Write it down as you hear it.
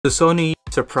So Sony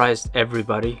surprised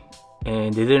everybody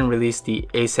and they didn't release the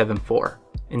A7 IV.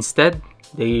 Instead,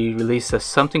 they released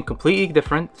something completely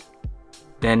different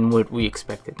than what we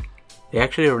expected. They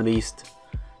actually released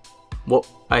what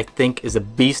I think is a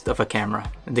beast of a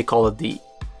camera, and they call it the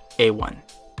A1.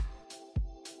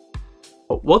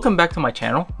 Welcome back to my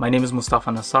channel. My name is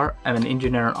Mustafa Nassar. I'm an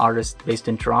engineer and artist based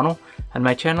in Toronto, and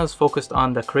my channel is focused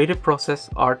on the creative process,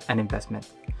 art, and investment.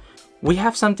 We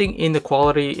have something in the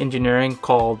quality engineering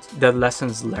called the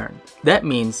lessons learned. That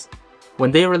means when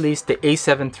they released the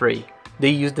A7 III, they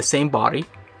used the same body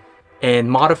and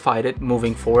modified it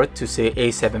moving forward to say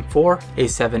A7 IV,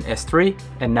 A7S III,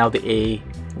 and now the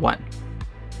A1.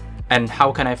 And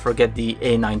how can I forget the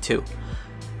A9 II?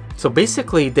 So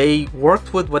basically they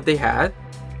worked with what they had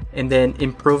and then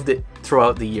improved it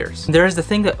throughout the years. There's the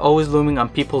thing that always looming on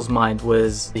people's mind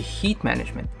was the heat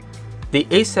management. The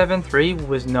A7 III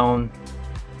was known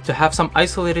to have some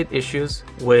isolated issues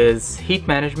with heat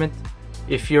management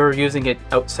if you're using it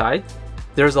outside.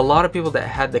 There's a lot of people that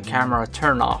had the camera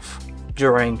turn off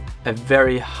during a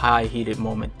very high heated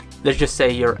moment. Let's just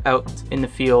say you're out in the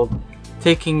field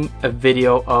taking a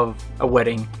video of a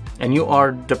wedding and you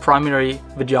are the primary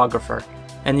videographer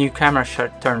and your camera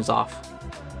turns off.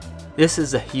 This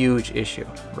is a huge issue,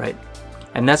 right?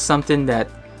 And that's something that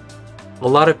a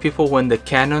lot of people, when the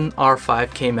Canon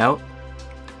R5 came out,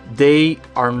 they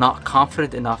are not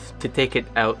confident enough to take it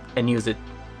out and use it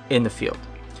in the field.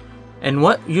 And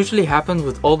what usually happens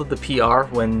with all of the PR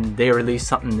when they release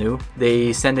something new,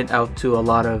 they send it out to a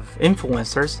lot of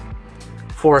influencers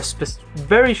for a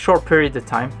very short period of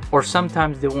time, or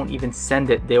sometimes they won't even send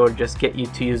it. They will just get you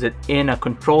to use it in a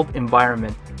controlled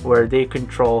environment where they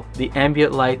control the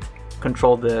ambient light,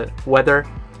 control the weather,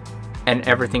 and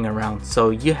everything around. So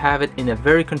you have it in a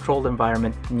very controlled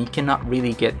environment and you cannot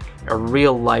really get a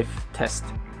real life test.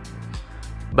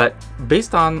 But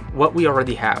based on what we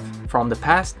already have from the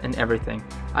past and everything,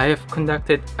 I have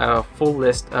conducted a full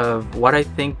list of what I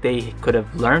think they could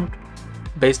have learned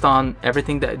based on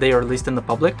everything that they released in the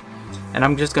public, and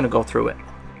I'm just going to go through it.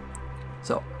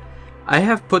 So I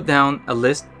have put down a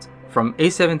list from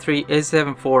A7 III, A7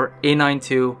 IV,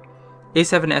 A9 II,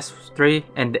 A7S III,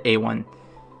 and the A1.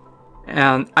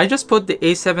 And I just put the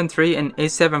A7 III and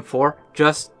A7 IV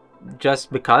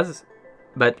just because,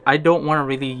 but I don't want to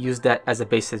really use that as a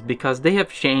basis because they have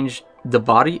changed the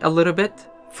body a little bit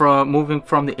from moving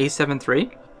from the A7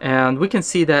 III. And we can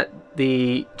see that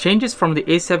the changes from the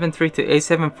A7 III to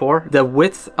A7 IV, the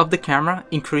width of the camera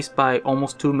increased by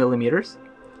almost 2 millimeters.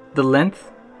 The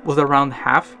length was around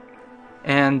half,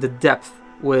 and the depth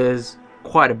was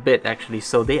quite a bit actually.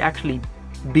 So they actually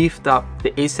beefed up the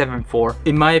A7 IV.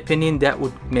 In my opinion, that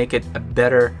would make it a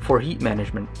better for heat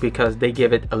management because they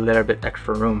give it a little bit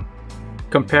extra room.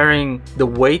 Comparing the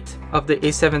weight of the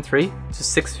A7 III to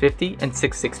 650 and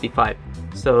 665.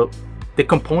 So the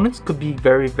components could be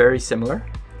very similar,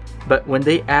 but when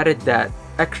they added that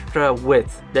extra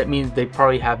width, that means they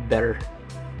probably have better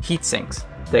heat sinks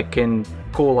that can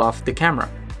cool off the camera.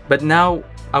 But now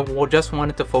I will just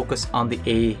wanted to focus on the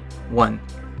A1.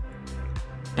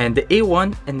 And the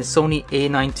A1 and the Sony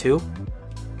A9 II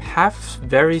have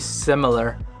very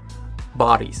similar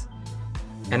bodies.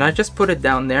 And I just put it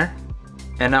down there.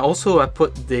 And I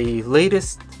put the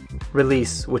latest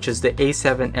release, which is the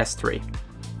A7S III.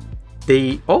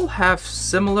 They all have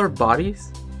similar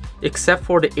bodies, except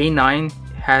for the A9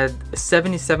 had a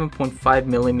 77.5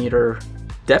 millimeter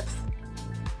depth,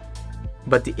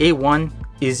 but the A1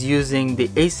 is using the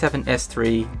A7S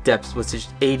III depth, which is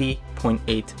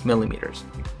 80.8 millimeters.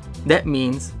 That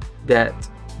means that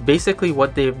basically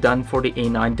what they've done for the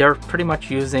A9, they're pretty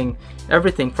much using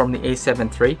everything from the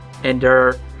A7 III, and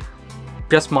they're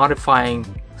just modifying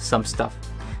some stuff,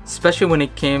 especially when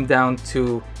it came down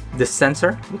to the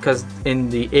sensor, because in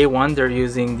the A1 they're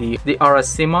using the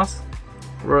RS CMOS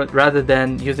rather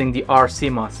than using the R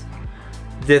CMOS.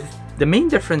 The main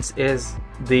difference is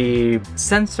the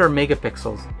sensor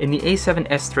megapixels. In the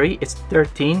A7S III it's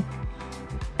 13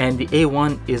 and the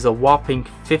A1 is a whopping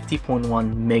 50.1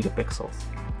 megapixels.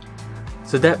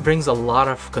 So that brings a lot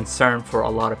of concern for a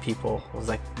lot of people. I was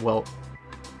like, well,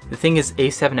 the thing is,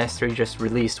 A7S III just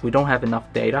released. We don't have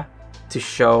enough data to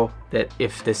show that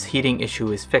if this heating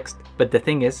issue is fixed. But the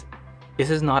thing is,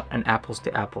 this is not an apples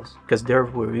to apples because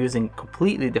we're using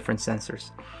completely different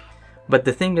sensors. But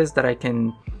the thing is that I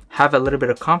can have a little bit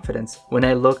of confidence when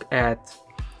I look at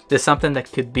there's something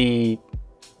that could be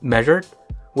measured,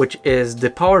 which is the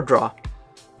power draw.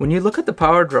 When you look at the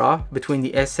power draw between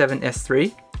the S7S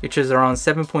III, which is around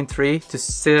 7.3 to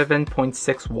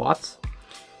 7.6 watts,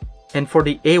 and for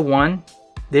the A1,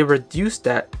 they reduced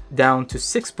that down to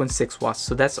 6.6 watts.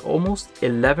 So that's almost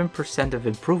 11% of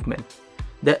improvement.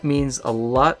 That means a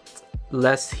lot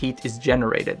less heat is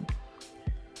generated.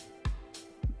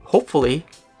 Hopefully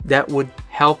that would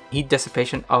help heat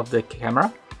dissipation of the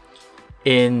camera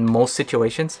in most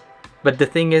situations. But the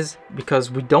thing is,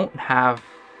 because we don't have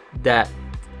that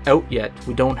out yet,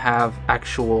 we don't have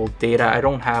actual data, I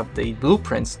don't have the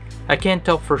blueprints, I can't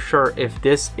tell for sure if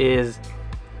this is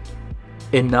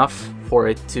enough for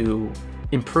it to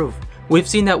improve. We've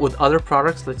seen that with other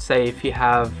products. Let's say if you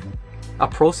have a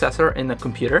processor in the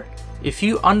computer, if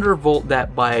you undervolt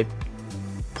that by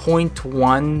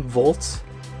 0.1 volts,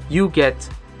 you get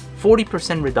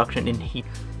 40% reduction in heat.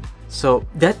 So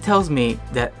that tells me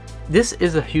that this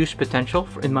is a huge potential,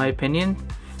 in my opinion,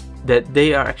 that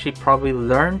they are actually probably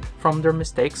learned from their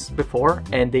mistakes before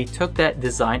and they took that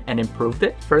design and improved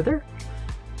it further.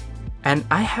 And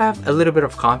I have a little bit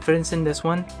of confidence in this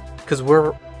one, because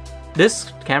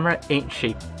this camera ain't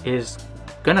cheap. It is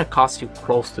gonna cost you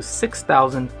close to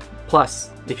 6,000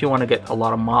 plus if you want to get a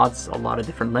lot of mods, a lot of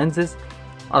different lenses.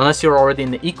 Unless you're already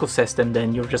in the ecosystem,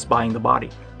 then you're just buying the body.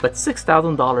 But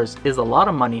 $6,000 is a lot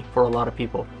of money for a lot of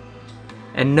people.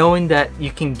 And knowing that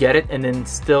you can get it and then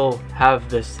still have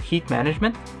this heat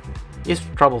management is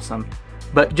troublesome.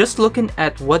 But just looking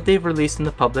at what they've released in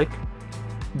the public,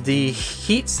 the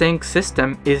heatsink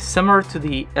system is similar to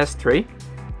the S3,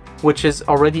 which is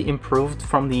already improved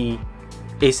from the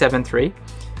A7 III.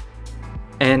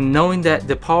 And knowing that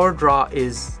the power draw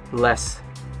is less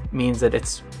means that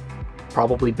it's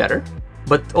probably better.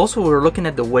 But also we're looking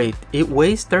at the weight. It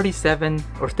weighs 37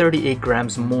 or 38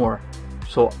 grams more.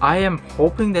 So I am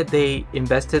hoping that they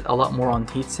invested a lot more on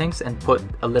heat sinks and put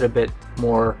a little bit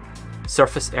more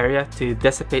surface area to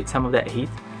dissipate some of that heat.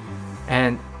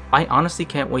 And I honestly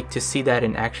can't wait to see that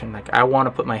in action. Like, I want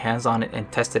to put my hands on it and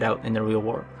test it out in the real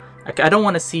world. Like, I don't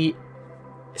want to see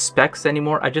specs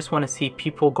anymore. I just want to see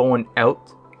people going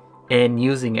out and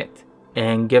using it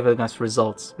and giving us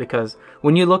results. Because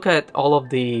when you look at all of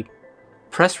the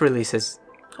press releases,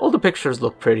 all the pictures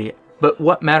look pretty. But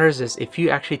what matters is if you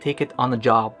actually take it on the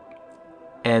job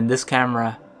and this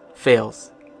camera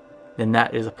fails, then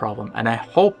that is a problem. And I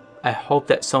hope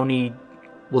that Sony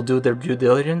will do their due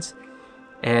diligence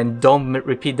and don't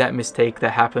repeat that mistake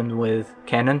that happened with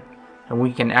Canon, and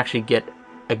we can actually get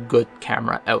a good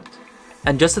camera out.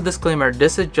 And just a disclaimer,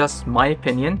 this is just my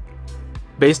opinion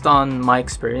based on my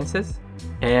experiences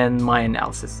and my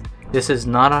analysis. This is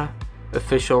not a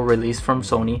official release from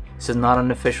Sony. This is not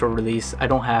an official release. I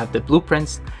don't have the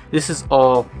blueprints. This is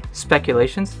all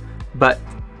speculations, but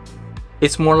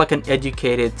it's more like an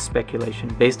educated speculation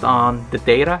based on the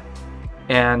data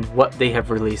and what they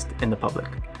have released in the public.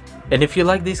 And if you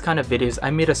like these kind of videos, I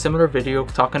made a similar video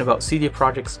talking about CD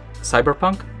Projekt's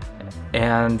Cyberpunk,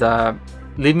 and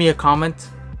leave me a comment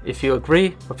if you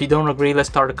agree, or if you don't agree. Let's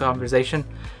start a conversation,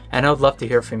 and I would love to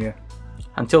hear from you.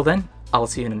 Until then, I'll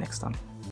see you in the next time.